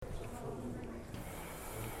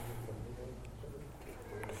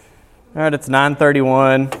All right, it's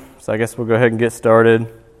 9:31, so I guess we'll go ahead and get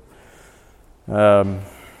started.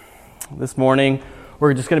 This morning,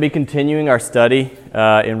 we're just going to be continuing our study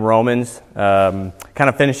in Romans, kind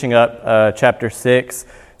of finishing up chapter 6,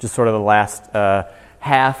 just sort of the last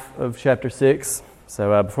half of chapter 6.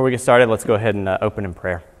 So before we get started, let's go ahead and open in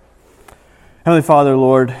prayer. Heavenly Father,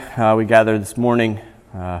 Lord, we gather this morning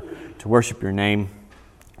to worship your name,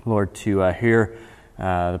 Lord, to hear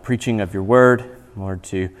the preaching of your word, Lord,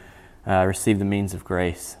 to receive the means of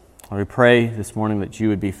grace. Lord, we pray this morning that you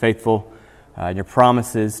would be faithful in your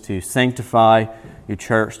promises to sanctify your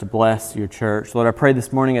church, to bless your church. Lord, I pray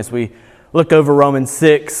this morning as we look over Romans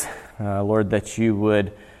 6, Lord, that you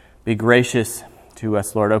would be gracious to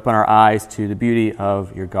us, Lord. Open our eyes to the beauty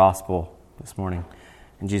of your gospel this morning.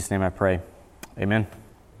 In Jesus' name I pray. Amen.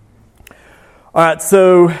 All right,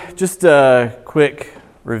 so just a quick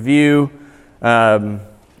review.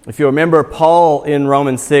 If you remember, Paul in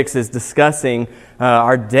Romans 6 is discussing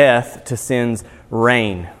our death to sin's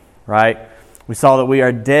reign, right? We saw that we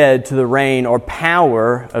are dead to the reign or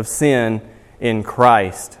power of sin in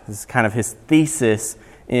Christ. This is kind of his thesis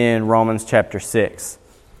in Romans chapter 6.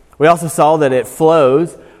 We also saw that it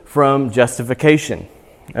flows from justification,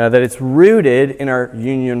 that it's rooted in our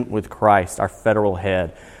union with Christ, our federal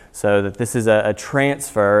head. So that this is a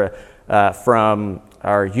transfer from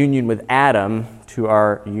our union with Adam to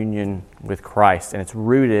our union with Christ, and it's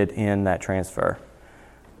rooted in that transfer.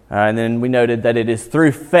 And then we noted that it is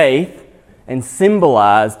through faith and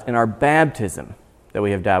symbolized in our baptism that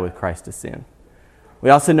we have died with Christ to sin. We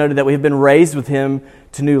also noted that we have been raised with him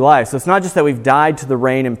to new life. So it's not just that we've died to the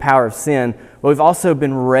reign and power of sin, but we've also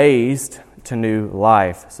been raised to new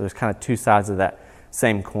life. So there's kind of two sides of that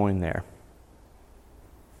same coin there.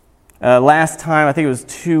 Last time, I think it was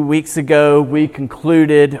 2 weeks ago, we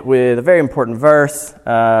concluded with a very important verse,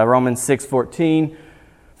 Romans 6:14.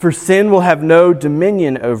 For sin will have no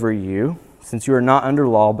dominion over you, since you are not under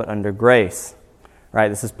law, but under grace. Right?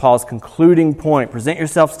 This is Paul's concluding point. Present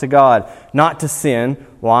yourselves to God, not to sin.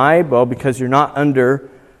 Why? Well, because you're not under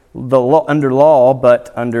law,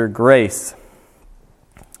 but under grace.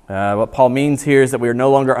 What Paul means here is that we are no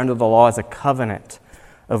longer under the law as a covenant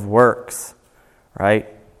of works. Right?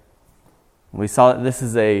 We saw that this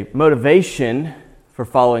is a motivation for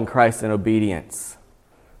following Christ in obedience,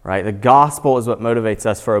 right? The gospel is what motivates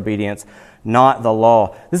us for obedience, not the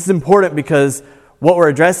law. This is important because what we're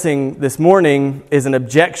addressing this morning is an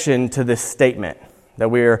objection to this statement,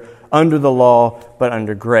 that we're under the law but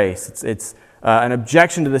under grace. It's an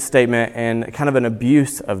objection to this statement and kind of an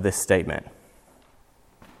abuse of this statement.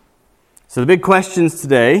 So the big questions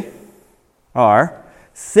today are,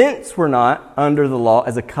 since we're not under the law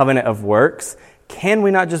as a covenant of works, can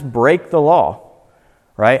we not just break the law,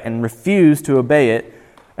 right, and refuse to obey it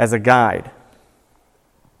as a guide?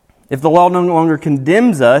 If the law no longer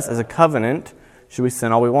condemns us as a covenant, should we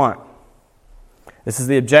sin all we want? This is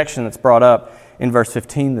the objection that's brought up in verse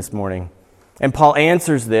 15 this morning. And Paul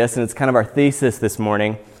answers this, and it's kind of our thesis this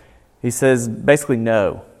morning. He says basically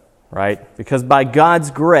no, right? Because by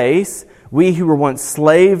God's grace, we who were once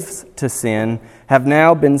slaves to sin have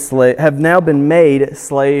now been made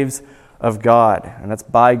slaves of God. And that's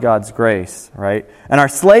by God's grace, right? And our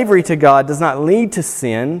slavery to God does not lead to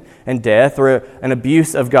sin and death or an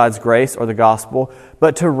abuse of God's grace or the gospel,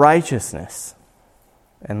 but to righteousness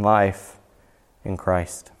and life in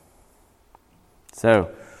Christ. So,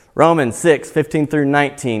 Romans 6:15 through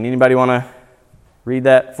 19. Anybody want to read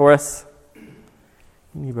that for us?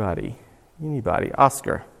 Anybody?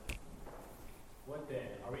 Oscar.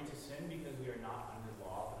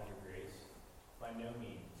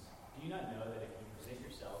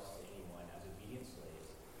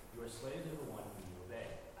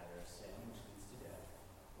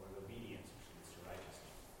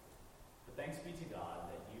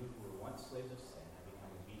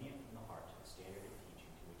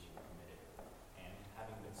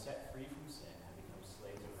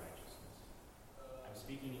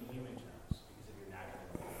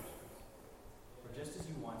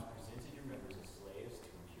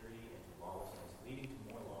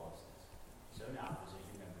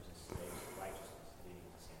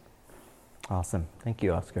 Awesome. Thank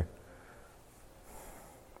you, Oscar.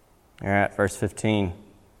 All right, verse 15.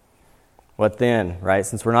 What then, right?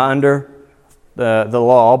 Since we're not under the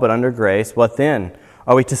law, but under grace, what then?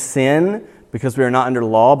 Are we to sin because we are not under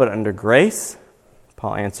law, but under grace?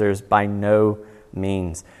 Paul answers, by no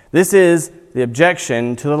means. This is the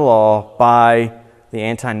objection to the law by the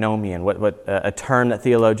antinomian, what a term that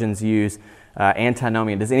theologians use,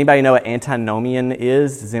 antinomian. Does anybody know what antinomian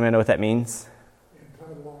is? Does anybody know what that means?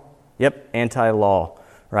 Yep, anti-law,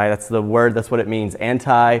 right? That's the word, that's what it means.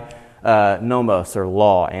 Anti nomos, or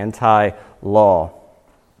law, anti-law.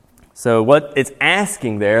 So what it's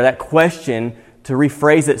asking there, that question, to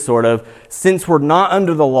rephrase it sort of, since we're not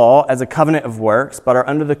under the law as a covenant of works, but are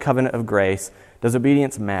under the covenant of grace, does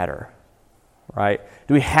obedience matter? Right?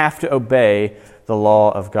 Do we have to obey the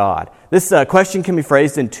law of God? This question can be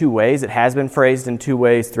phrased in two ways. It has been phrased in two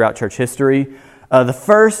ways throughout church history. The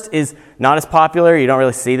first is not as popular. You don't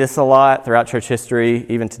really see this a lot throughout church history.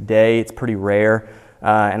 Even today, it's pretty rare.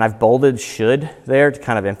 And I've bolded should there to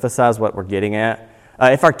kind of emphasize what we're getting at.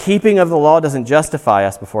 If our keeping of the law doesn't justify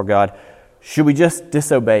us before God, should we just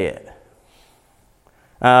disobey it?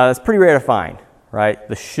 That's pretty rare to find, right?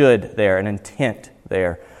 The should there, an intent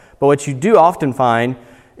there. But what you do often find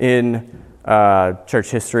in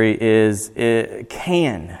church history is,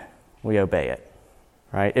 can we obey it?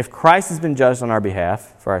 Right? If Christ has been judged on our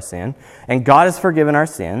behalf for our sin, and God has forgiven our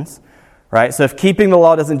sins, right? So if keeping the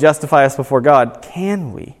law doesn't justify us before God,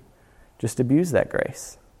 can we just abuse that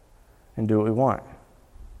grace and do what we want?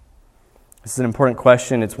 This is an important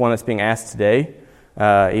question. It's one that's being asked today,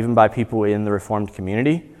 even by people in the Reformed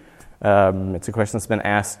community. It's a question that's been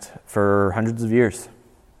asked for hundreds of years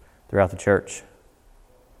throughout the church.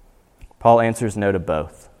 Paul answers no to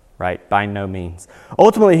both, right? By no means.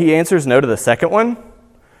 Ultimately, he answers no to the second one,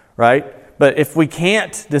 right? But if we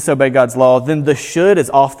can't disobey God's law, then the should is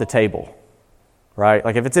off the table, right?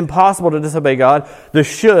 Like if it's impossible to disobey God, the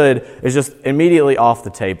should is just immediately off the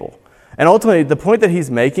table. And ultimately, the point that he's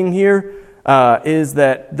making here is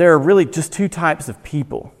that there are really just two types of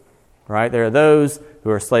people, right? There are those who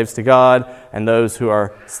are slaves to God and those who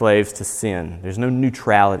are slaves to sin. There's no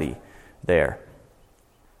neutrality there.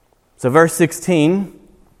 So verse 16,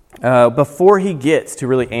 before he gets to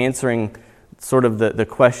really answering sort of the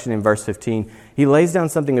question in verse 15, he lays down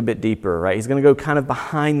something a bit deeper, right? He's going to go kind of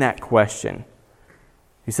behind that question.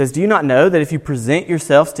 He says, "Do you not know that if you present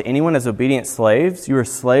yourselves to anyone as obedient slaves, you are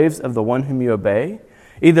slaves of the one whom you obey,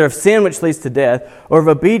 either of sin which leads to death, or of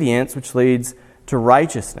obedience which leads to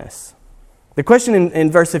righteousness?" The question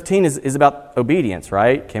in verse 15 is about obedience,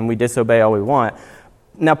 right? Can we disobey all we want?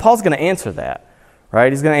 Now, Paul's going to answer that,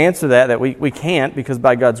 right? He's going to answer that we can't, because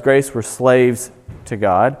by God's grace we're slaves to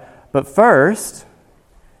God. But first,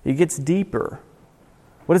 he gets deeper.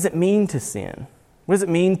 What does it mean to sin? What does it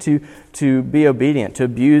mean to be obedient, to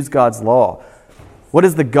abuse God's law? What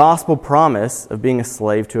is the gospel promise of being a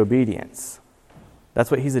slave to obedience?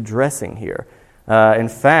 That's what he's addressing here. In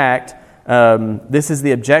fact, this is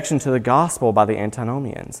the objection to the gospel by the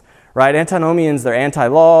antinomians. Right? Antinomians, they're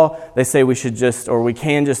anti-law. They say we should just, or we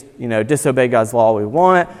can just, disobey God's law all we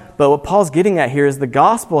want. But what Paul's getting at here is the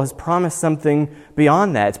gospel has promised something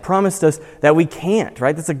beyond that. It's promised us that we can't,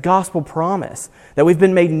 right? That's a gospel promise, that we've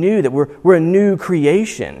been made new, that we're a new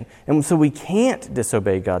creation. And so we can't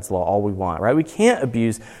disobey God's law all we want, right? We can't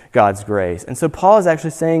abuse God's grace. And so Paul is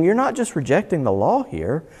actually saying, you're not just rejecting the law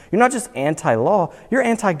here. You're not just anti-law. You're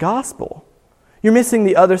anti-gospel. You're missing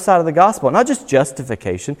the other side of the gospel. Not just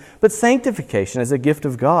justification, but sanctification as a gift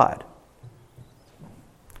of God.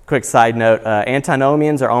 Quick side note,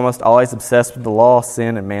 antinomians are almost always obsessed with the law,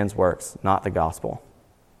 sin, and man's works, not the gospel.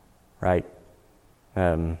 Right?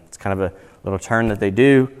 It's kind of a little turn that they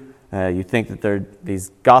do. You think that they're these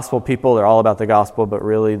gospel people, they're all about the gospel, but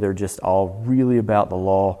really they're just all really about the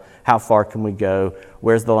law. How far can we go?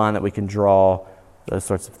 Where's the line that we can draw? Those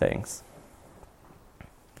sorts of things.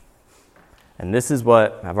 And this is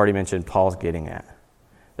what I've already mentioned Paul's getting at.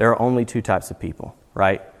 There are only two types of people,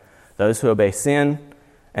 right? Those who obey sin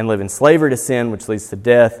and live in slavery to sin, which leads to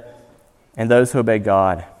death, and those who obey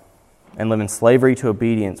God and live in slavery to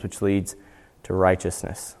obedience, which leads to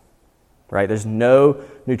righteousness, right? There's no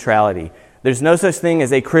neutrality. There's no such thing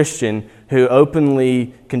as a Christian who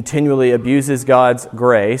openly, continually abuses God's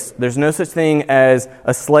grace. There's no such thing as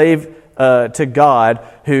a slave to God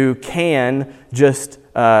who can just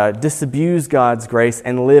disabuse God's grace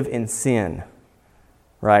and live in sin,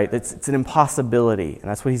 right? It's an impossibility, and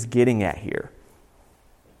that's what he's getting at here.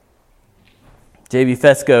 J.B.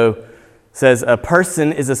 Fesko says, "A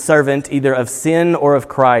person is a servant either of sin or of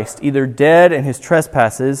Christ, either dead in his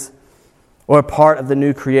trespasses or a part of the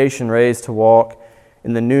new creation raised to walk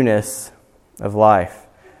in the newness of life."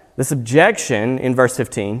 This objection in verse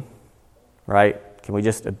 15, right? Can we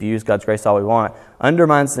just abuse God's grace all we want?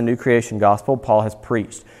 Undermines the new creation gospel Paul has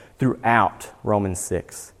preached throughout Romans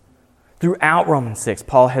 6. Throughout Romans 6,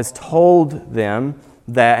 Paul has told them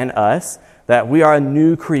that, and us, that we are a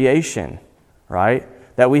new creation, right?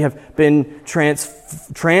 That we have been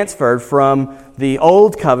transferred from the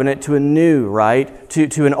old covenant to a new, right?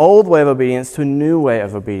 To an old way of obedience to a new way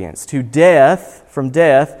of obedience. To death, from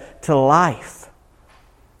death to life.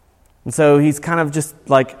 And so he's kind of just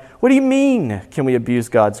like What do you mean, can we abuse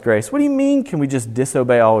God's grace? What do you mean, can we just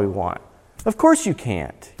disobey all we want? Of course you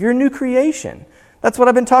can't. You're a new creation. That's what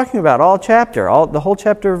I've been talking about all chapter, the whole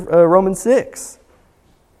chapter of Romans 6.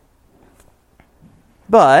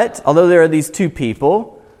 But, although there are these two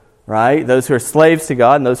people, right, those who are slaves to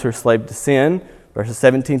God and those who are slaves to sin, verses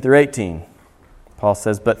 17 through 18, Paul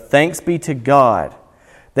says, "But thanks be to God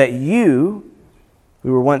that you,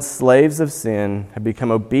 who were once slaves of sin, have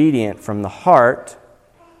become obedient from the heart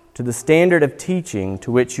to the standard of teaching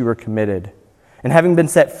to which you were committed, and having been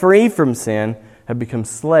set free from sin, have become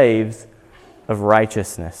slaves of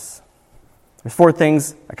righteousness." There's four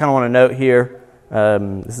things I kind of want to note here.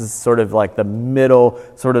 This is sort of like the middle,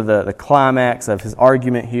 sort of the climax of his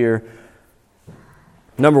argument here.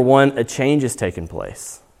 Number one, a change has taken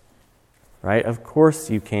place. Right? Of course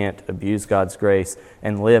you can't abuse God's grace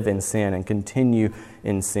and live in sin and continue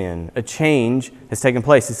in sin. A change has taken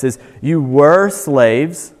place. He says, you were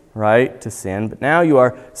slaves, right, to sin, but now you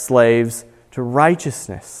are slaves to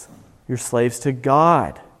righteousness. You're slaves to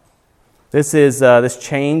God. This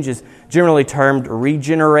change is generally termed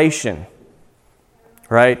regeneration,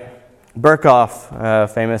 right? Berkhoff,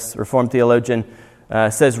 famous Reformed theologian,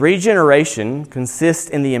 says regeneration consists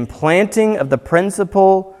in the implanting of the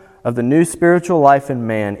principle of the new spiritual life in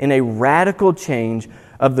man, in a radical change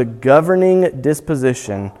of the governing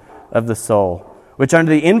disposition of the soul, which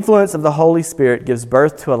under the influence of the Holy Spirit gives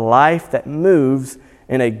birth to a life that moves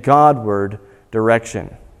in a Godward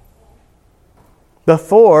direction.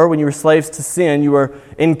 Before, when you were slaves to sin, you were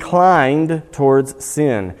inclined towards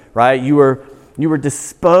sin, right? You were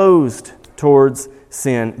disposed towards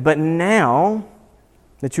sin. But now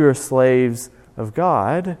that you are slaves of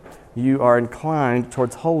God, you are inclined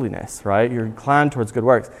towards holiness, right? You're inclined towards good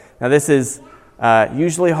works. Now, this is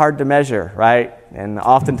usually hard to measure, right? And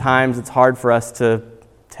oftentimes it's hard for us to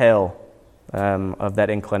tell of that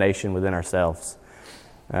inclination within ourselves.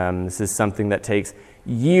 This is something that takes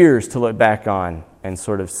years to look back on and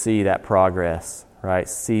sort of see that progress, right?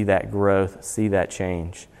 See that growth, see that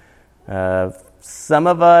change. Some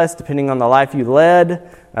of us, depending on the life you led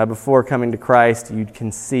before coming to Christ, you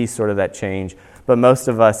can see sort of that change. But most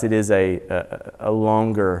of us, it is a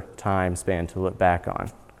longer time span to look back on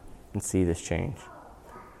and see this change.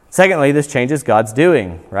 Secondly, this change is God's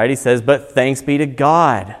doing, right? He says, but thanks be to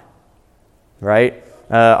God, right?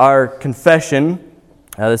 Our confession,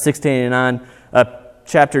 the 1689,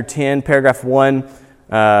 chapter 10, paragraph 1,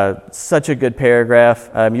 such a good paragraph.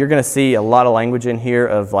 You're going to see a lot of language in here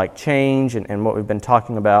of like change and what we've been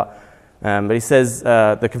talking about. But he says,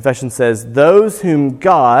 the confession says, those whom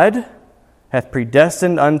God hath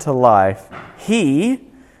predestined unto life, He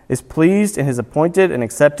is pleased in His appointed and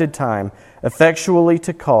accepted time, effectually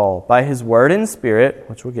to call by His word and Spirit,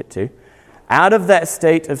 which we'll get to, out of that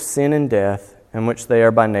state of sin and death in which they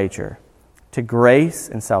are by nature, to grace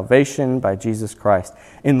and salvation by Jesus Christ,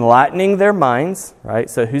 enlightening their minds, right?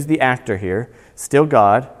 So who's the actor here? Still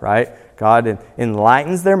God, right? God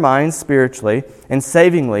enlightens their minds spiritually and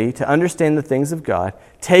savingly to understand the things of God,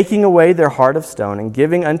 taking away their heart of stone and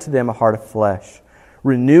giving unto them a heart of flesh,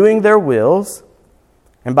 renewing their wills,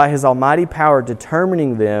 and by His almighty power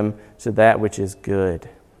determining them to that which is good,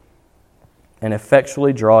 and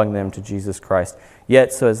effectually drawing them to Jesus Christ.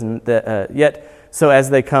 Yet so as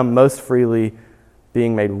they come most freely,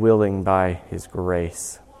 being made willing by His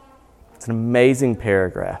grace. It's an amazing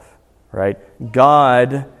paragraph, right?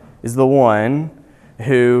 God is the one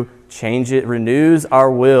who renews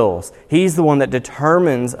our wills. He's the one that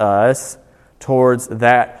determines us towards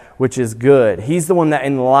that which is good. He's the one that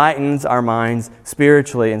enlightens our minds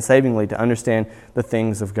spiritually and savingly to understand the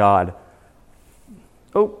things of God.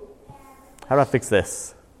 Oh, how do I fix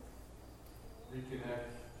this? Reconnect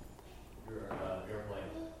your airplane.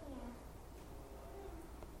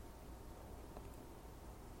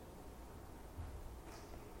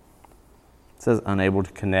 It says unable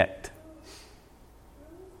to connect.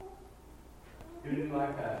 Get a new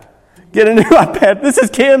iPad. Get a new iPad. This is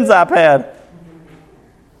Kim's iPad.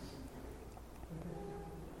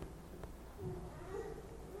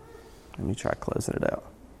 Let me try closing it out.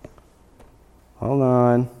 Hold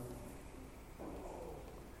on.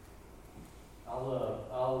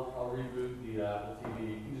 I'll reboot the TV.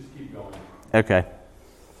 You can just keep going. Okay.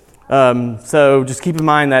 So just keep in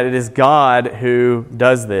mind that it is God who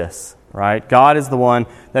does this, right? God is the one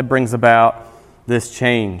that brings about this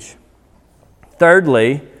change.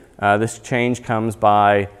 Thirdly, this change comes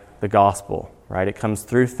by the gospel, right? It comes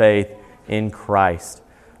through faith in Christ.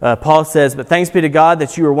 Paul says, but thanks be to God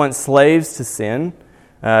that you were once slaves to sin.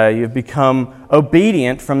 You have become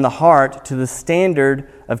obedient from the heart to the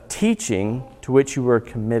standard of teaching to which you were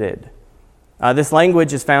committed. This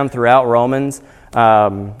language is found throughout Romans,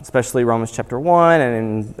 especially Romans chapter 1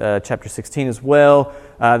 and in chapter 16 as well.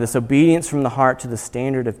 This obedience from the heart to the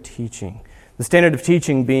standard of teaching. The standard of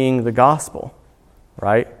teaching being the gospel,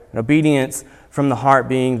 right? And obedience from the heart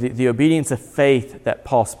being the obedience of faith that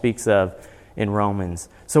Paul speaks of in Romans.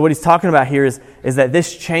 So what he's talking about here is that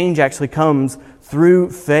this change actually comes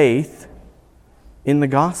through faith in the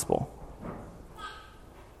gospel.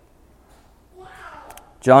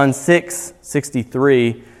 John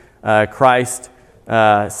 6:63, Christ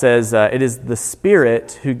says, it is the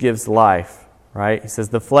Spirit who gives life, right? He says,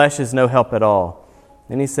 the flesh is no help at all.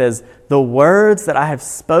 Then he says, the words that I have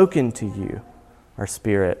spoken to you are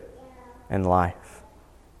spirit and life.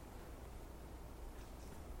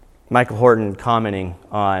 Michael Horton, commenting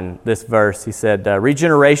on this verse, he said,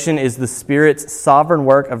 regeneration is the Spirit's sovereign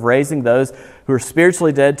work of raising those who are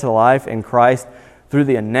spiritually dead to life in Christ through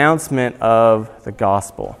the announcement of the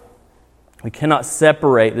gospel. We cannot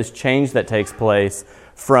separate this change that takes place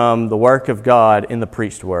from the work of God in the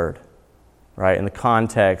preached word, right, in the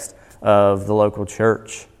context of the local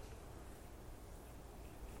church.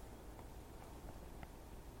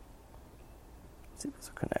 Let's see if this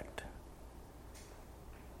will connect.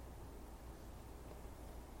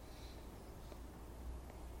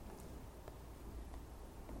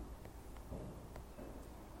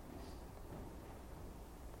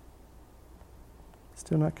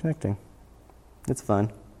 Still not connecting. It's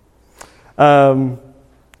fun.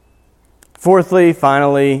 Fourthly,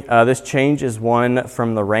 finally, this change is one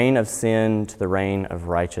from the reign of sin to the reign of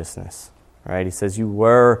righteousness. Right? He says, you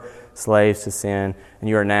were slaves to sin, and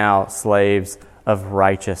you are now slaves of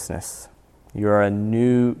righteousness. You are a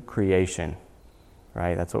new creation.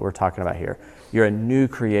 Right? That's what we're talking about here. You're a new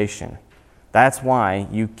creation. That's why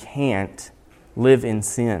you can't live in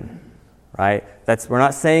sin. Right? We're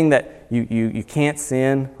not saying that you can't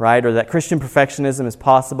sin, right? Or that Christian perfectionism is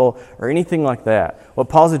possible or anything like that. What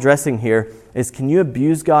Paul's addressing here is, can you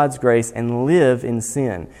abuse God's grace and live in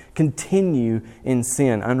sin? Continue in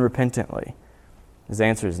sin unrepentantly? His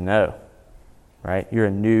answer is no, right? You're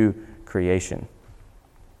a new creation.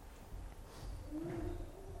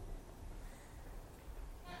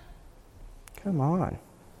 Come on.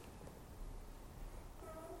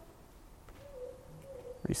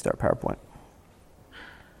 Restart PowerPoint.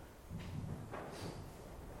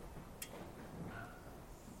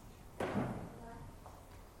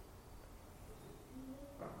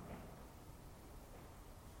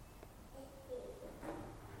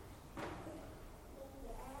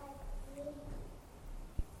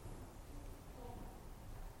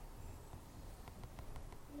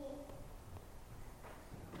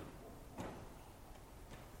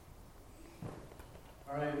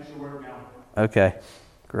 All right, it should work now. Okay,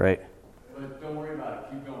 great. But don't worry about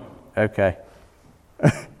it. Keep going. Okay.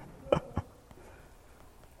 Let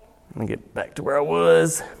me get back to where I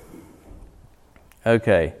was.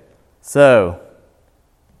 Okay, so,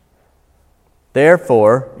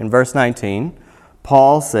 therefore, in verse 19,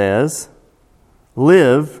 Paul says,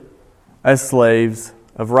 live as slaves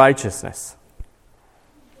of righteousness.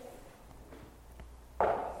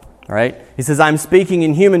 All right? He says, I'm speaking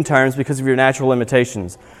in human terms because of your natural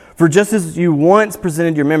limitations. For just as you once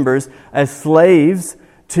presented your members as slaves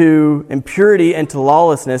to impurity and to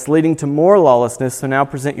lawlessness, leading to more lawlessness, so now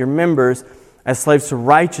present your members as slaves to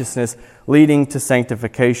righteousness, leading to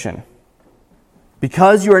sanctification.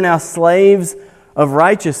 Because you are now slaves of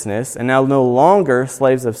righteousness and now no longer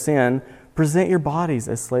slaves of sin, present your bodies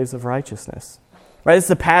as slaves of righteousness. Right?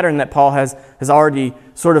 It's a pattern that Paul has already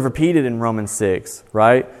sort of repeated in Romans 6,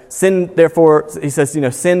 right? Sin, therefore, he says,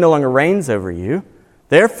 sin no longer reigns over you.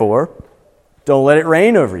 Therefore, don't let it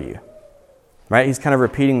reign over you. Right? He's kind of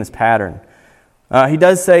repeating this pattern. He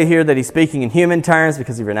does say here that he's speaking in human terms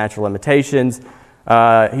because of your natural limitations.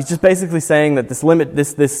 He's just basically saying that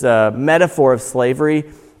this metaphor of slavery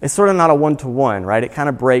is sort of not a one-to-one, right? It kind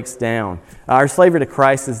of breaks down. Our slavery to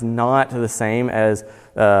Christ is not the same as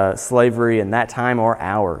slavery in that time or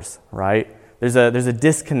ours, right? There's a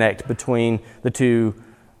disconnect between the two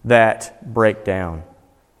that break down.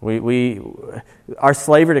 Our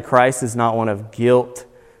slavery to Christ is not one of guilt,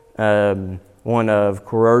 one of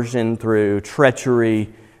coercion through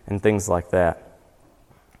treachery and things like that.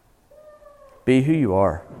 Be who you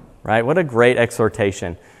are, right? What a great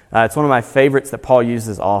exhortation. It's one of my favorites that Paul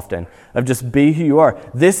uses often, of just be who you are.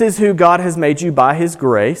 This is who God has made you by His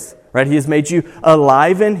grace, right? He has made you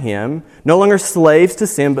alive in Him, no longer slaves to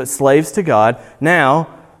sin, but slaves to God.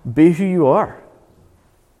 Now, be who you are.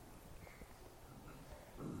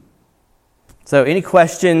 So, any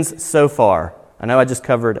questions so far? I know I just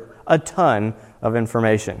covered a ton of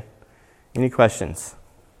information. Any questions?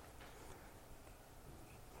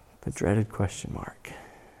 The dreaded question mark.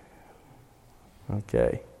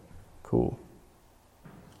 Okay, cool.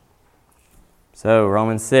 So,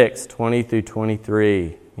 Romans 6, 20 through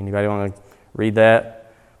 23. Anybody want to read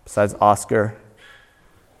that besides Oscar?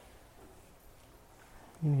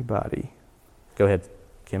 Anybody? Go ahead,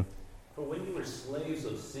 Kim. For when you were slaves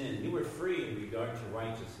of sin, you were free in regard to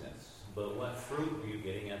righteousness. But what fruit were you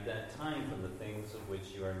getting at that time from the things of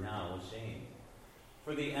which you are now ashamed?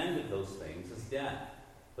 For the end of those things is death.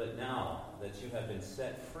 But now that you have been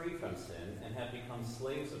set free from sin and have become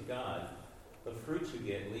slaves of God, the fruit you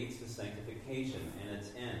get leads to sanctification, and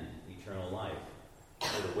its end, eternal life.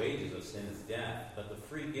 For the wages of sin is death, but the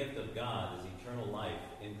free gift of God is eternal life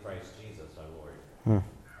in Christ Jesus our Lord.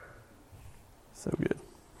 So good.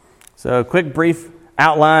 So a quick brief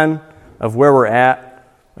outline of where we're at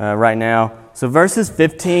right now. So verses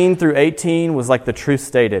 15 through 18 was like the truth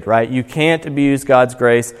stated, right? You can't abuse God's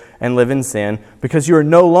grace and live in sin because you are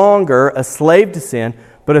no longer a slave to sin,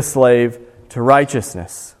 but a slave to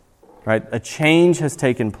righteousness. Right? A change has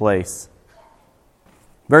taken place.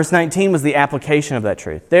 Verse 19 was the application of that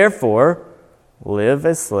truth. Therefore, live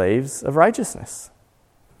as slaves of righteousness.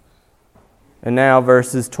 And now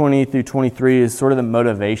verses 20 through 23 is sort of the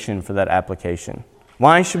motivation for that application.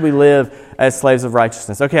 Why should we live as slaves of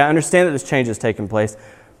righteousness? Okay, I understand that this change has taken place,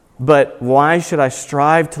 but why should I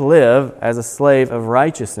strive to live as a slave of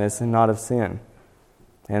righteousness and not of sin?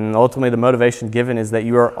 And ultimately the motivation given is that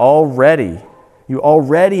you already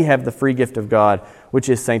have the free gift of God, which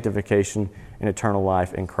is sanctification and eternal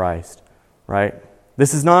life in Christ, right?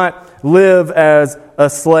 This is not live as a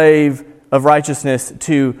slave of righteousness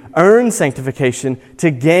to earn sanctification, to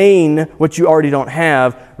gain what you already don't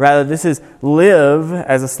have. Rather, this is live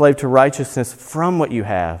as a slave to righteousness from what you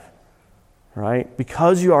have, right?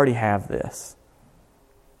 Because you already have this.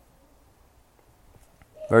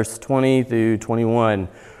 Verse 20 through 21.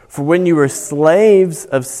 For when you were slaves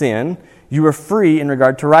of sin, you were free in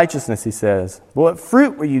regard to righteousness, he says. But what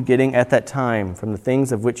fruit were you getting at that time from the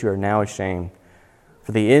things of which you are now ashamed?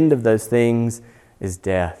 For the end of those things is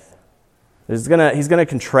death. He's going to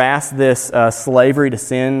contrast this slavery to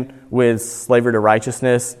sin with slavery to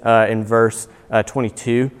righteousness in verse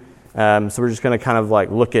 22. So we're just going to kind of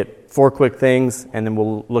like look at 4 quick things, and then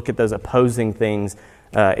we'll look at those opposing things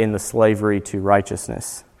in the slavery to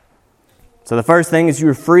righteousness. So the first thing is you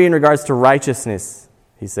were free in regards to righteousness,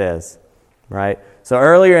 he says. Right? So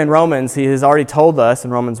earlier in Romans, he has already told us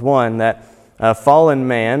in Romans 1 that fallen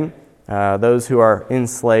man, those who are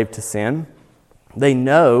enslaved to sin, they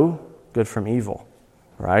know good from evil,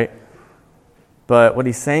 right? But what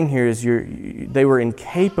he's saying here is they were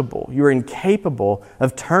incapable. You were incapable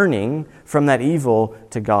of turning from that evil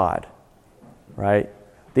to God, right?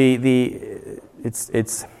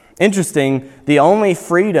 It's interesting. The only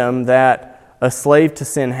freedom that a slave to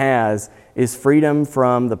sin has is freedom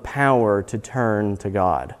from the power to turn to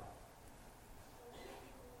God.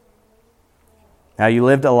 Now, you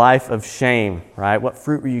lived a life of shame, right? What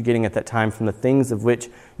fruit were you getting at that time from the things of which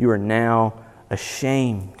you are now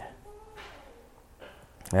ashamed?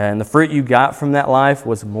 And the fruit you got from that life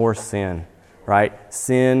was more sin, right?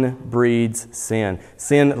 Sin breeds sin.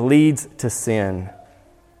 Sin leads to sin.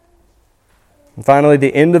 And finally,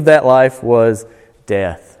 the end of that life was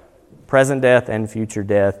death. Present death and future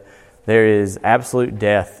death. There is absolute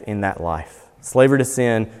death in that life. Slavery to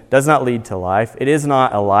sin does not lead to life. It is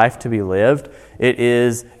not a life to be lived. It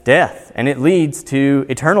is death, and it leads to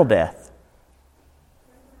eternal death.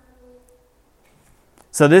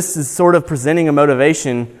 So this is sort of presenting a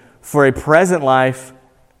motivation for a present life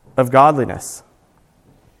of godliness.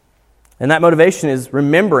 And that motivation is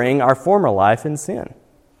remembering our former life in sin.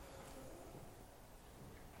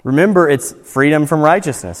 Remember, it's freedom from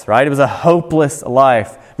righteousness, right? It was a hopeless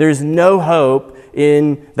life. There's no hope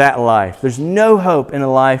in that life. There's no hope in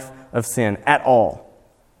a life of sin at all.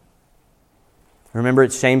 Remember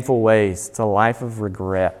its shameful ways. It's a life of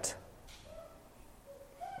regret.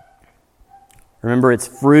 Remember its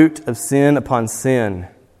fruit of sin upon sin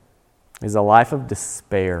is a life of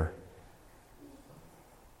despair.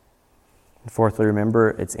 And fourthly, remember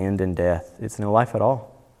its end in death. It's no life at all.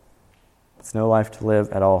 It's no life to live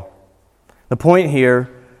at all. The point here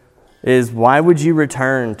is, why would you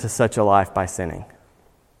return to such a life by sinning?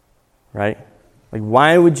 Right? Like,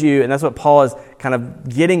 why would you, and that's what Paul is kind of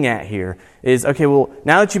getting at here, is, okay, well,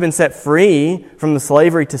 now that you've been set free from the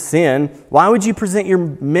slavery to sin, why would you present your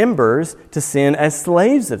members to sin as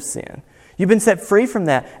slaves of sin? You've been set free from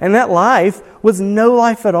that. And that life was no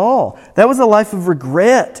life at all. That was a life of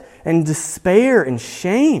regret and despair and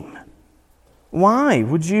shame. Why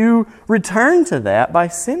would you return to that by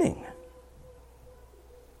sinning?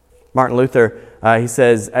 Martin Luther, he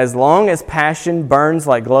says, "As long as passion burns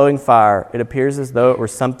like glowing fire, it appears as though it were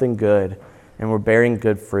something good and were bearing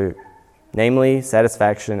good fruit, namely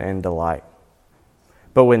satisfaction and delight.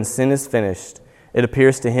 But when sin is finished, it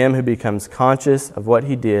appears to him who becomes conscious of what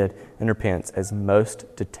he did and repents as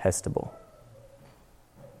most detestable."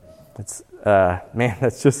 That's,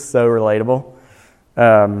 that's just so relatable.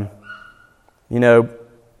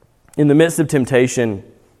 In the midst of temptation,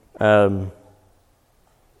 to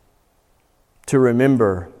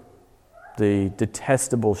remember the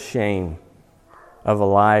detestable shame of a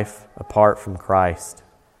life apart from Christ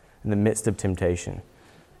in the midst of temptation,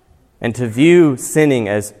 and to view sinning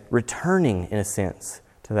as returning, in a sense,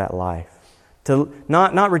 to that life. To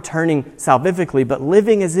not returning salvifically, but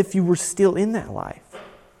living as if you were still in that life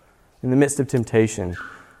in the midst of temptation.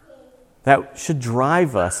 That should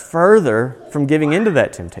drive us further from giving into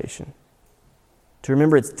that temptation. To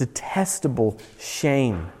remember its detestable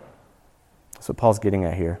shame. That's what Paul's getting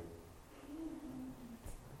at here.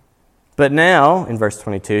 But now, in verse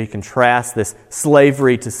 22, he contrasts this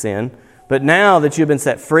slavery to sin. But now that you have been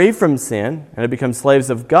set free from sin and have become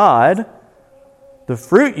slaves of God, the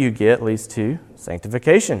fruit you get leads to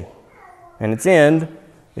sanctification, and its end,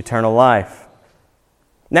 eternal life.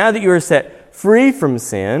 Now that you are set free from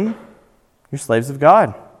sin, you're slaves of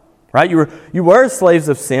God. Right? You were slaves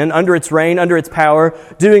of sin, under its reign, under its power,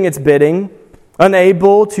 doing its bidding,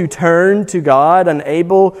 unable to turn to God,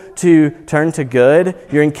 unable to turn to good.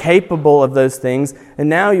 You're incapable of those things. And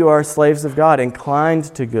now you are slaves of God, inclined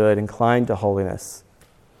to good, inclined to holiness.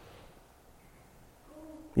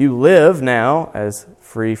 You live now as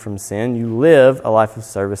free from sin. You live a life of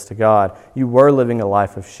service to God. You were living a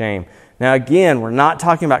life of shame. Now again, we're not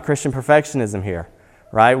talking about Christian perfectionism here.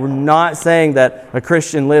 Right? We're not saying that a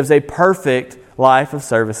Christian lives a perfect life of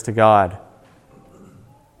service to God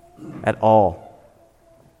at all.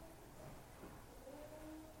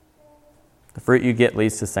 The fruit you get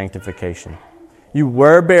leads to sanctification. You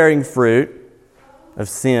were bearing fruit of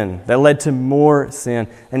sin that led to more sin.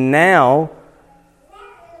 And now,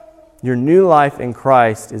 your new life in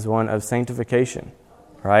Christ is one of sanctification.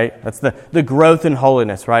 Right? That's the growth in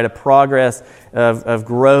holiness, right? A progress of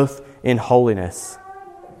growth in holiness.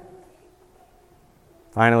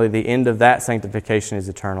 Finally, the end of that sanctification is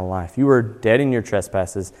eternal life. You were dead in your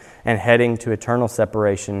trespasses and heading to eternal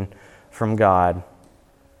separation from God.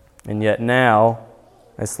 And yet now,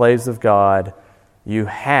 as slaves of God, you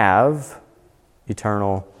have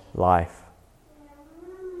eternal life.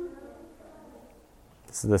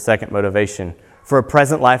 This is the second motivation for a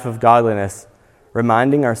present life of godliness,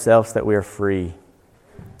 reminding ourselves that we are free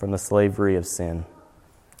from the slavery of sin.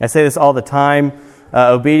 I say this all the time.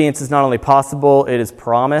 Obedience is not only possible, it is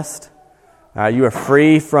promised. You are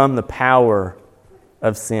free from the power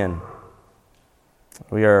of sin.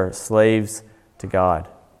 We are slaves to God.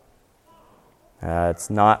 It's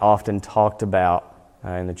not often talked about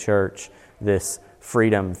in the church, this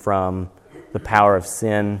freedom from the power of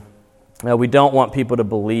sin. We don't want people to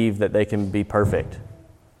believe that they can be perfect.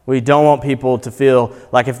 We don't want people to feel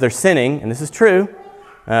like if they're sinning, and this is true,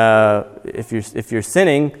 if you're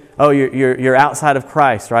sinning, you're outside of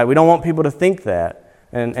Christ, right? We don't want people to think that,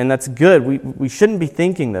 and that's good. We shouldn't be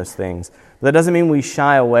thinking those things. But that doesn't mean we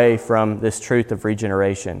shy away from this truth of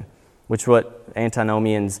regeneration, which is what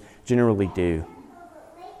antinomians generally do.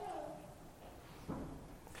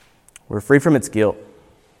 We're free from its guilt.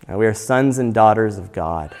 We are sons and daughters of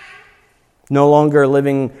God. No longer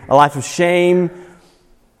living a life of shame,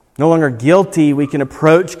 no longer guilty. We can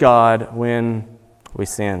approach God when we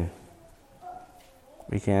sin.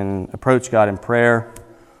 We can approach God in prayer.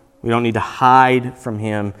 We don't need to hide from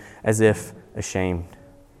Him as if ashamed.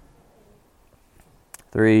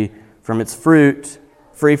 3, from its fruit,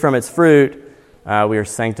 free from its fruit, we are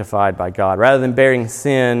sanctified by God. Rather than bearing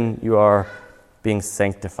sin, you are being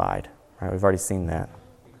sanctified. All right, we've already seen that.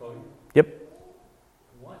 Yep.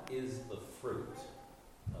 What is the fruit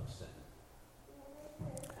of sin?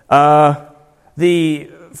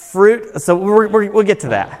 The fruit, so we'll get to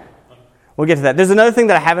that. We'll get to that. There's another thing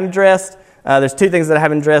that I haven't addressed. There's 2 things that I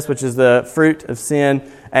haven't addressed, which is the fruit of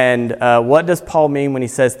sin. And what does Paul mean when he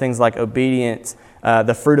says things like obedience?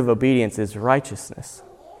 The fruit of obedience is righteousness,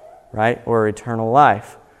 right? Or eternal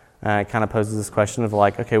life. It kind of poses this question of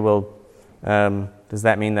like, okay, well, does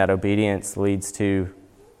that mean that obedience leads to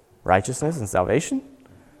righteousness and salvation?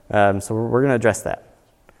 So we're going to address that.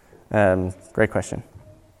 Great question.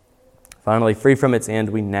 Finally, free from its end,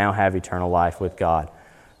 we now have eternal life with God.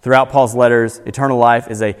 Throughout Paul's letters, eternal life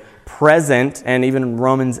is a present, and even in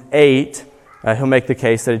Romans 8, he'll make the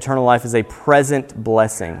case that eternal life is a present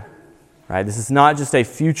blessing. Right? This is not just a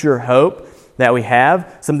future hope that we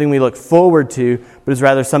have, something we look forward to, but is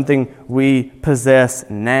rather something we possess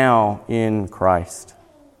now in Christ.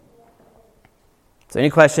 So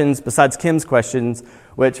any questions besides Kim's questions,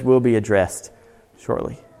 which will be addressed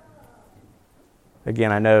shortly?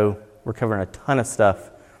 Again, I know we're covering a ton of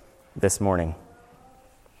stuff this morning.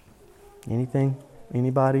 Anything?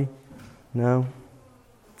 Anybody? No?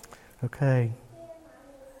 Okay.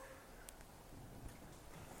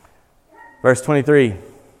 Verse 23,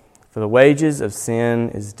 for the wages of sin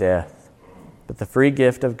is death, but the free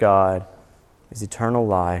gift of God is eternal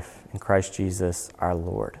life in Christ Jesus our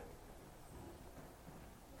Lord.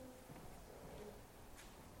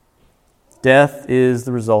 Death is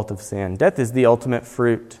the result of sin. Death is the ultimate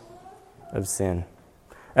fruit of sin.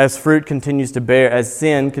 As sin continues to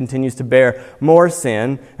bear more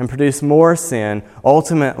sin and produce more sin,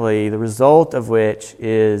 ultimately the result of which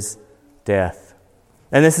is death.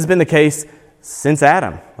 And this has been the case since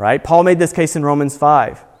Adam, right? Paul made this case in Romans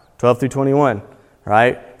 5, 12 through 21,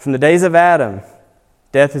 right? From the days of Adam,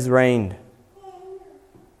 death has reigned,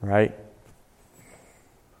 right?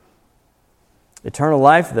 Eternal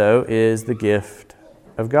life, though, is the gift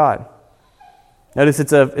of God. Notice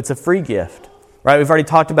it's a free gift, right? We've already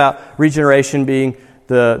talked about regeneration being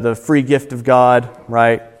the free gift of God,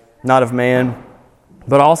 right? Not of man.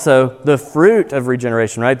 But also the fruit of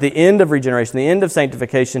regeneration, right? The end of regeneration, the end of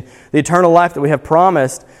sanctification, the eternal life that we have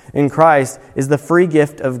promised in Christ is the free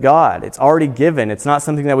gift of God. It's already given. It's not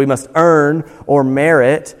something that we must earn or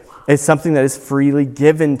merit. It's something that is freely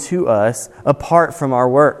given to us apart from our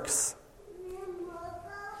works.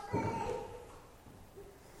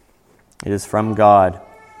 It is from God.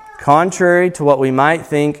 Contrary to what we might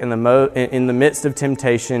think in the midst of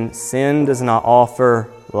temptation, sin does not offer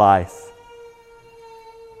life.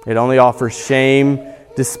 It only offers shame,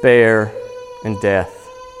 despair, and death.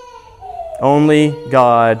 Only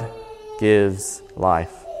God gives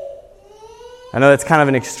life. I know that's kind of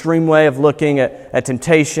an extreme way of looking at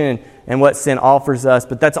temptation and what sin offers us,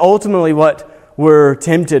 but that's ultimately what we're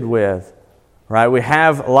tempted with, right? We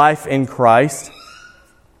have life in Christ,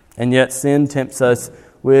 and yet sin tempts us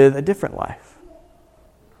with a different life,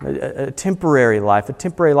 a temporary life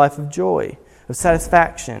of joy, of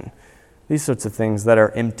satisfaction. These sorts of things that are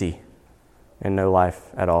empty and no life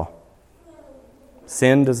at all.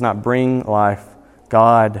 Sin does not bring life.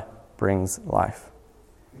 God brings life.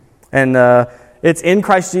 And it's in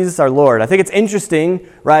Christ Jesus our Lord. I think it's interesting,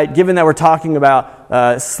 right, given that we're talking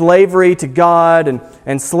about slavery to God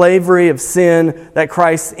and slavery of sin,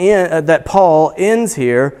 that Paul ends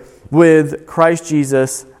here with Christ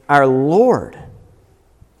Jesus our Lord.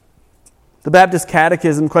 The Baptist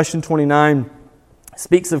Catechism, question 29,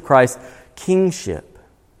 speaks of Christ's kingship,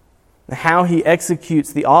 and how he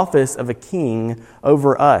executes the office of a king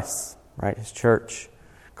over us, right, his church.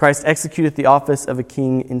 Christ executeth the office of a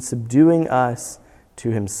king in subduing us to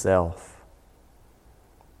himself.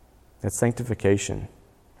 That's sanctification,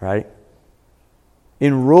 right?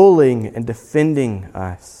 In ruling and defending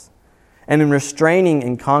us, and in restraining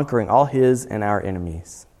and conquering all his and our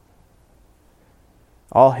enemies.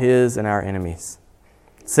 All his and our enemies.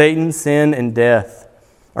 Satan, sin, and death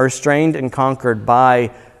are restrained and conquered by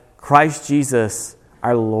Christ Jesus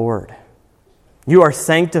our Lord. You are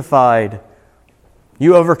sanctified.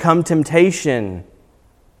 You overcome temptation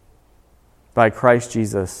by Christ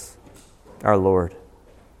Jesus our Lord.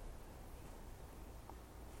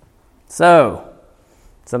 So,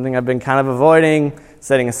 something I've been kind of avoiding,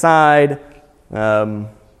 setting aside,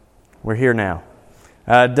 we're here now.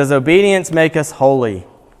 Does obedience make us holy?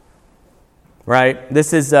 Right?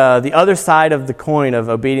 This is the other side of the coin of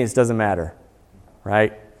obedience doesn't matter.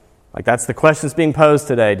 Right? Like that's the question that's being posed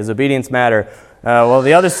today. Does obedience matter? Well,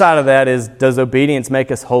 the other side of that is, does obedience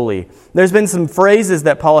make us holy? There's been some phrases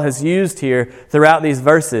that Paul has used here throughout these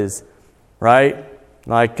verses. Right?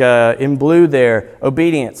 Like in blue there,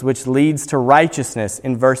 obedience, which leads to righteousness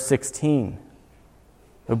in verse 16.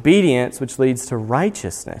 Obedience, which leads to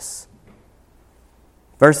righteousness.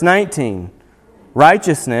 Verse 19,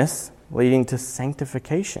 righteousness leading to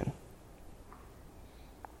sanctification.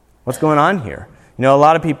 What's going on here? You know, a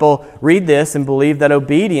lot of people read this and believe that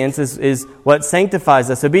obedience is what sanctifies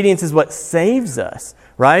us. Obedience is what saves us,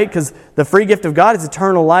 right? Because the free gift of God is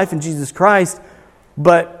eternal life in Jesus Christ.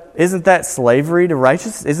 But isn't that slavery to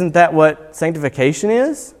righteousness? Isn't that what sanctification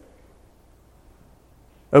is?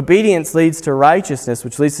 Obedience leads to righteousness,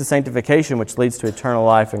 which leads to sanctification, which leads to eternal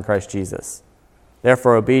life in Christ Jesus.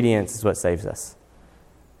 Therefore, obedience is what saves us.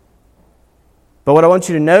 But what I want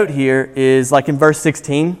you to note here is, like in verse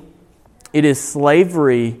 16, it is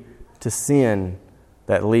slavery to sin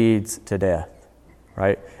that leads to death,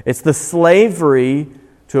 right? It's the slavery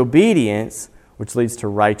to obedience, which leads to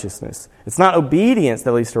righteousness. It's not obedience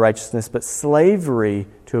that leads to righteousness, but slavery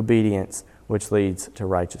to obedience, which leads to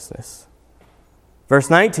righteousness. Verse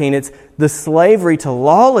 19, it's the slavery to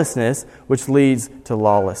lawlessness, which leads to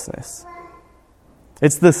lawlessness.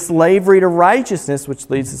 It's the slavery to righteousness, which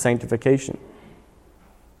leads to sanctification.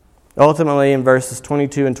 Ultimately, in verses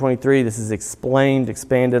 22 and 23, this is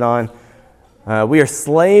expanded on. We are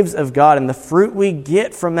slaves of God, and the fruit we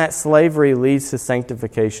get from that slavery leads to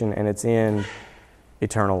sanctification, and its end,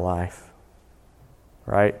 eternal life.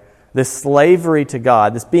 Right? This slavery to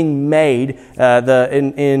God, this being made,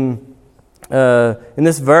 in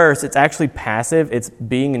this verse, it's actually passive. It's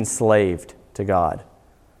being enslaved to God.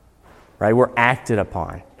 Right? We're acted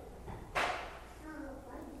upon.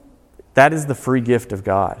 That is the free gift of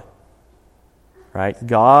God. Right?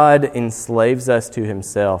 God enslaves us to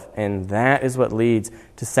Himself, and that is what leads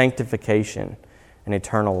to sanctification and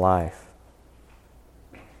eternal life.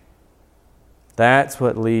 That's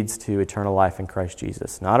what leads to eternal life in Christ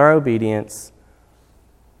Jesus. Not our obedience,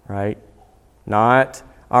 right? Not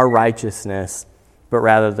our righteousness, but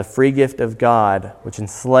rather the free gift of God, which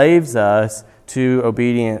enslaves us to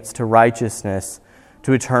obedience, to righteousness,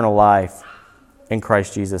 to eternal life in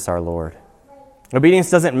Christ Jesus our Lord. Obedience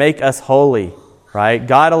doesn't make us holy, right?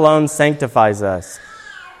 God alone sanctifies us.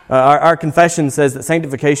 Our confession says that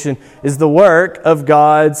sanctification is the work of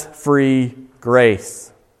God's free grace.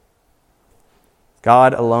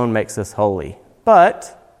 God alone makes us holy.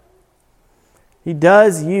 But He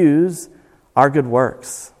does use our good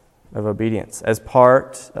works of obedience as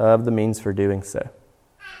part of the means for doing so.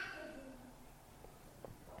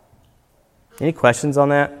 Any questions on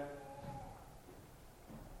that?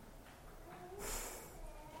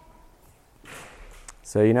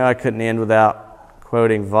 So, I couldn't end without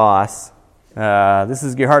quoting Voss. This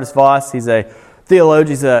is Gerhardus Voss. He's a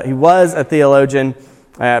theologian. He was a theologian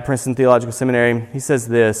at Princeton Theological Seminary. He says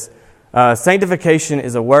this: sanctification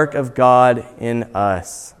is a work of God in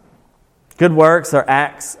us. Good works are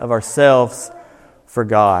acts of ourselves for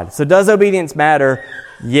God. So does obedience matter?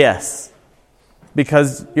 Yes.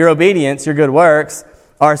 Because your obedience, your good works,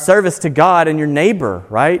 are service to God and your neighbor,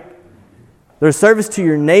 right? They're service to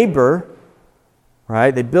your neighbor,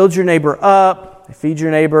 right? They build your neighbor up, they feed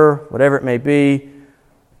your neighbor, whatever it may be,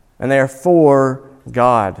 and they are for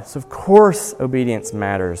God. So of course obedience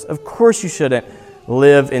matters. Of course you shouldn't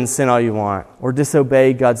live in sin all you want or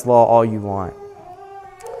disobey God's law all you want.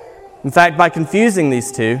 In fact, by confusing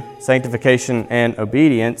these two, sanctification and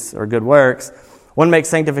obedience or good works, one makes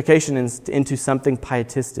sanctification into something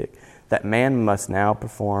pietistic that man must now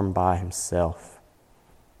perform by himself.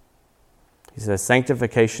 He says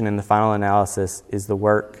sanctification in the final analysis is the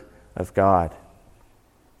work of God.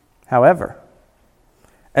 However,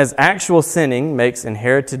 as actual sinning makes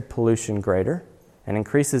inherited pollution greater and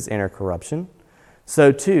increases inner corruption,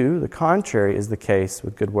 so too the contrary is the case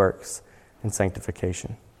with good works and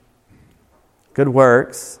sanctification. Good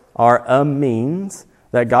works are a means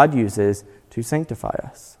that God uses to sanctify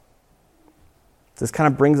us. This kind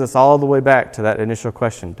of brings us all the way back to that initial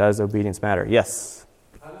question: does obedience matter? Yes?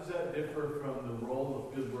 How does that differ from the role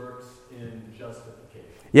of good works in justification?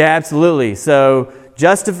 Yeah, absolutely. So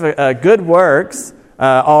good works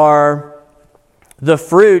are the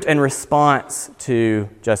fruit and response to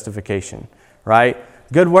justification, right?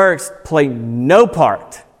 Good works play no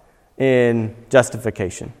part in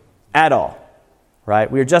justification at all,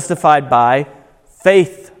 right? We are justified by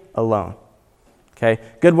faith alone. Okay?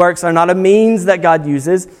 Good works are not a means that God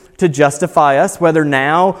uses to justify us, whether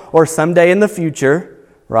now or someday in the future,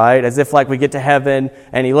 right? As if like we get to heaven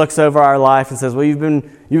and He looks over our life and says, well, you've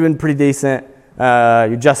been pretty decent.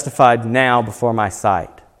 You're justified now before my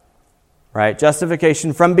sight. Right?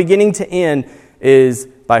 Justification from beginning to end is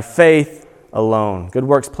by faith alone. Good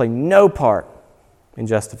works play no part in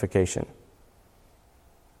justification.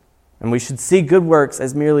 And we should see good works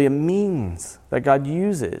as merely a means that God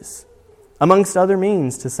uses, amongst other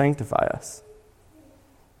means, to sanctify us.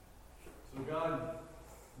 So God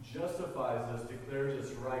justifies us, declares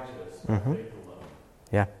us righteous by faith alone.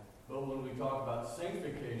 Yeah. But when we talk about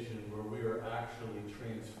sanctification, where we are actually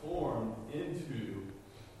transformed into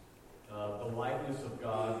the likeness of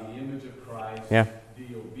God, the image of Christ,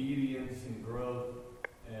 the obedience and growth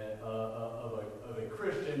of a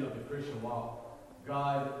Christian, of the Christian law,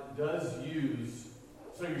 God does use.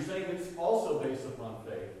 So you're saying it's also based upon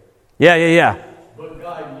faith. Yeah. But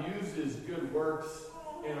God uses good works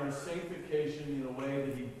in our sanctification in a way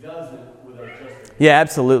that He doesn't with our justification. Yeah,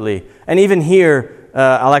 absolutely. And even here,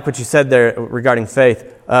 I like what you said there regarding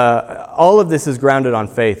faith. All of this is grounded on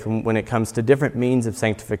faith when it comes to different means of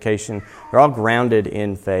sanctification. They're all grounded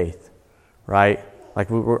in faith, right? Like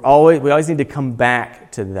we always need to come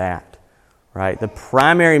back to that, right? The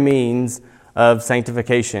primary means of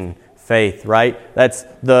sanctification, faith, right? That's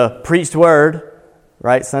the preached word,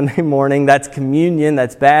 right? Sunday morning. That's communion.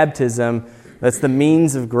 That's baptism. That's the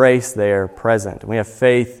means of grace there present. We have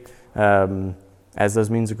faith as those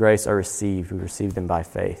means of grace are received. We receive them by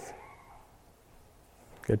faith.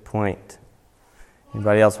 Good point.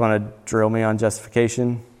 Anybody else want to drill me on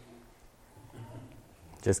justification?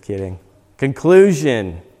 Just kidding.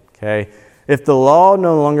 Conclusion. Okay. If the law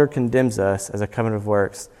no longer condemns us as a covenant of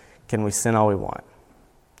works, can we sin all we want?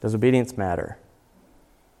 Does obedience matter?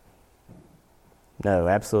 No,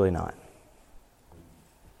 absolutely not.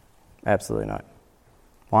 Absolutely not.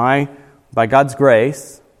 Why? By God's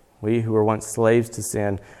grace, we who were once slaves to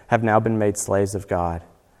sin have now been made slaves of God.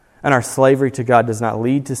 And our slavery to God does not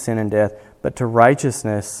lead to sin and death, but to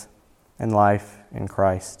righteousness and life in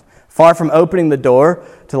Christ. Far from opening the door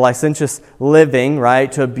to licentious living, right,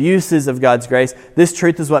 to abuses of God's grace, this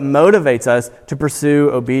truth is what motivates us to pursue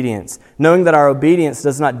obedience. Knowing that our obedience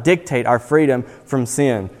does not dictate our freedom from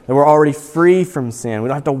sin, that we're already free from sin. We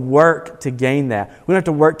don't have to work to gain that. We don't have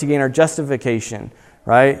to work to gain our justification,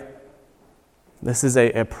 right? This is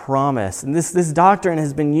a promise. And this doctrine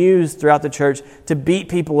has been used throughout the church to beat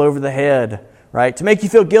people over the head, right? To make you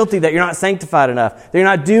feel guilty that you're not sanctified enough, that you're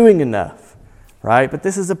not doing enough, right? But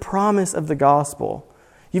this is a promise of the gospel.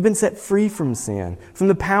 You've been set free from sin, from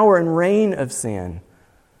the power and reign of sin.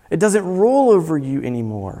 It doesn't rule over you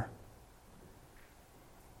anymore.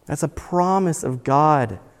 That's a promise of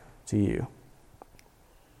God to you.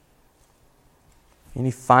 Any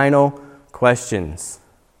final questions?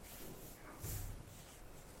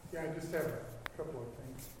 Yeah, I just have a couple of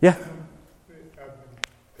things. Yeah. I've been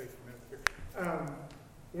taking minutes here.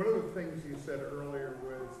 One of the things you said earlier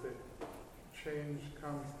was that change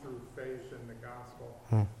comes through faith in the gospel.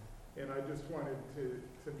 And I just wanted to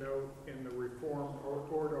note in the Reformed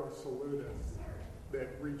Ordo Salutis that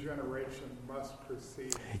regeneration must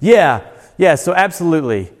precede. Yeah, so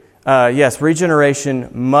absolutely. Yes, regeneration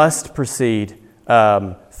must precede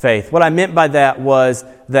faith. What I meant by that was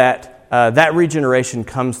that that regeneration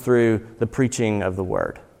comes through the preaching of the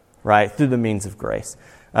word, right? Through the means of grace.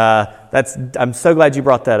 I'm so glad you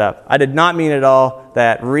brought that up. I did not mean at all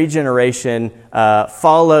that regeneration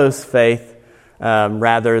follows faith,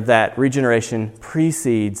 rather that regeneration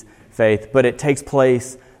precedes faith, but it takes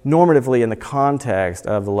place normatively in the context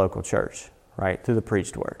of the local church, right? Through the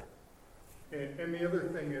preached word. And the other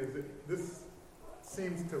thing is that this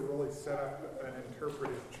seems to really set up an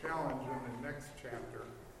interpretive challenge in the next chapter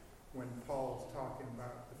when Paul is talking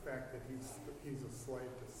about the fact that he's a slave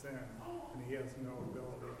to sin and he has no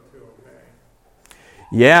ability to obey.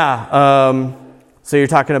 Yeah, so you're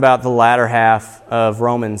talking about the latter half of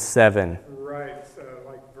Romans 7. Right,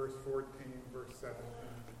 like verse 14, verse 17.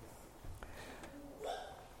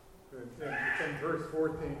 In verse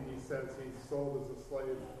 14 he says he's sold as a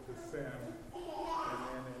slave to sin. And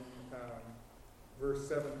then in verse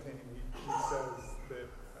 17 he says that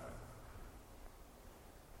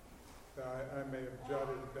I may have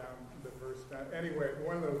jotted down the verse down. Anyway,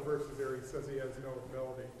 one of those verses there, he says he has no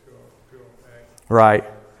ability to obey. Right.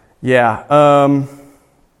 Yeah.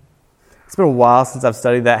 It's been a while since I've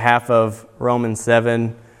studied that half of Romans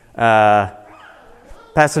 7.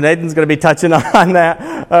 Pastor Nathan's going to be touching on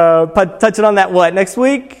that. Touching on that what? Next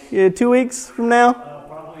week? 2 weeks from now?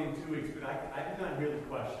 Probably in 2 weeks, but I did not hear the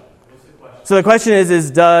question. What's the question? So the question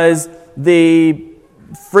is does the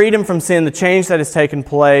freedom from sin, the change that has taken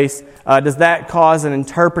place, does that cause an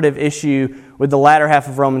interpretive issue with the latter half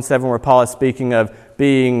of Romans 7 where Paul is speaking of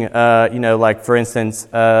being, like for instance,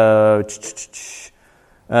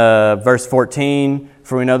 verse 14,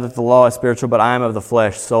 for we know that the law is spiritual, but I am of the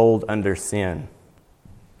flesh, sold under sin.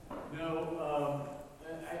 No, I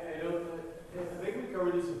don't. I think we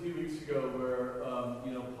covered this a few weeks ago where,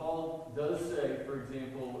 Paul does say, for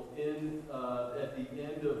example, at the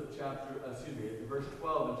end of verse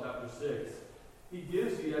 12 in chapter 6, he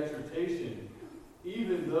gives the exhortation,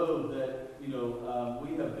 even though that, we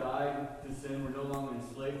have died to sin, we're no longer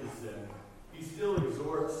enslaved to sin, he still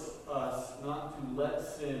exhorts us not to let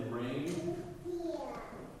sin reign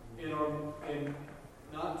and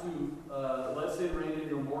not to let sin reign in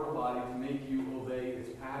your mortal body to make you obey its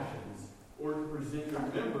passions, or to present your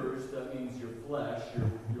members, that means your flesh,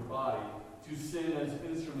 your body, to sin as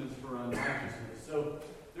instruments for unrighteousness. So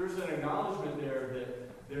there's an acknowledgement there that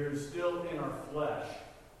there's still in our flesh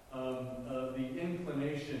the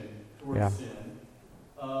inclination towards sin.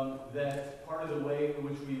 That part of the way in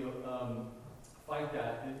which we fight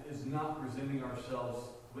that is not presenting ourselves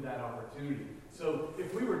with that opportunity. So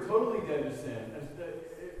if we were totally dead to sin,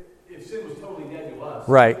 if sin was totally dead to us,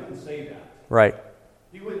 Right. he wouldn't say that. Right.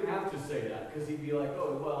 He wouldn't have to say that because he'd be like,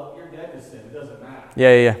 oh, well, you're dead to sin. It doesn't matter.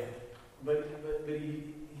 Yeah. But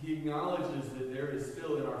he acknowledges that there is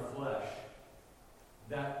still in our flesh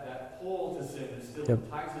that pull to sin that still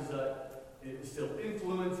entices us, it still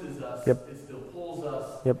influences us, Yep. it still pulls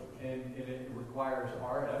us, Yep. and it requires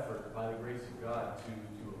our effort by the grace of God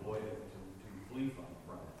to avoid it, to flee from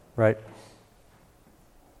it. Right.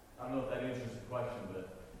 I don't know if that answers the question, but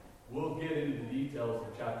we'll get into the details of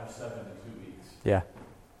chapter 7 in 2 weeks. Yeah.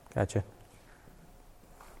 Gotcha.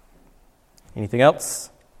 Anything else?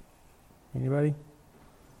 Anybody?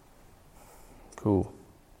 Cool.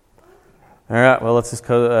 All right, well, let's just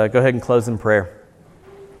go ahead and close in prayer.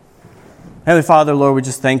 Heavenly Father, Lord, we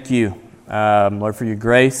just thank you, Lord, for your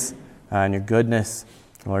grace and your goodness,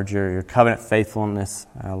 Lord, your covenant faithfulness,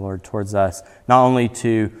 Lord, towards us, not only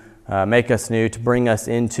to make us new, to bring us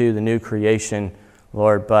into the new creation,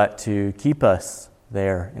 Lord, but to keep us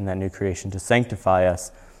there in that new creation, to sanctify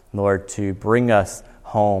us, Lord, to bring us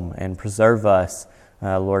home and preserve us,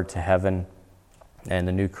 Lord, to heaven and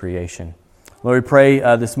the new creation. Lord, we pray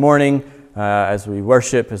this morning as we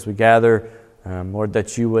worship, as we gather, Lord,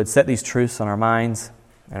 that you would set these truths on our minds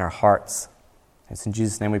and our hearts. It's in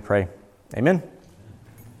Jesus' name we pray. Amen.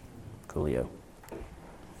 Coolio.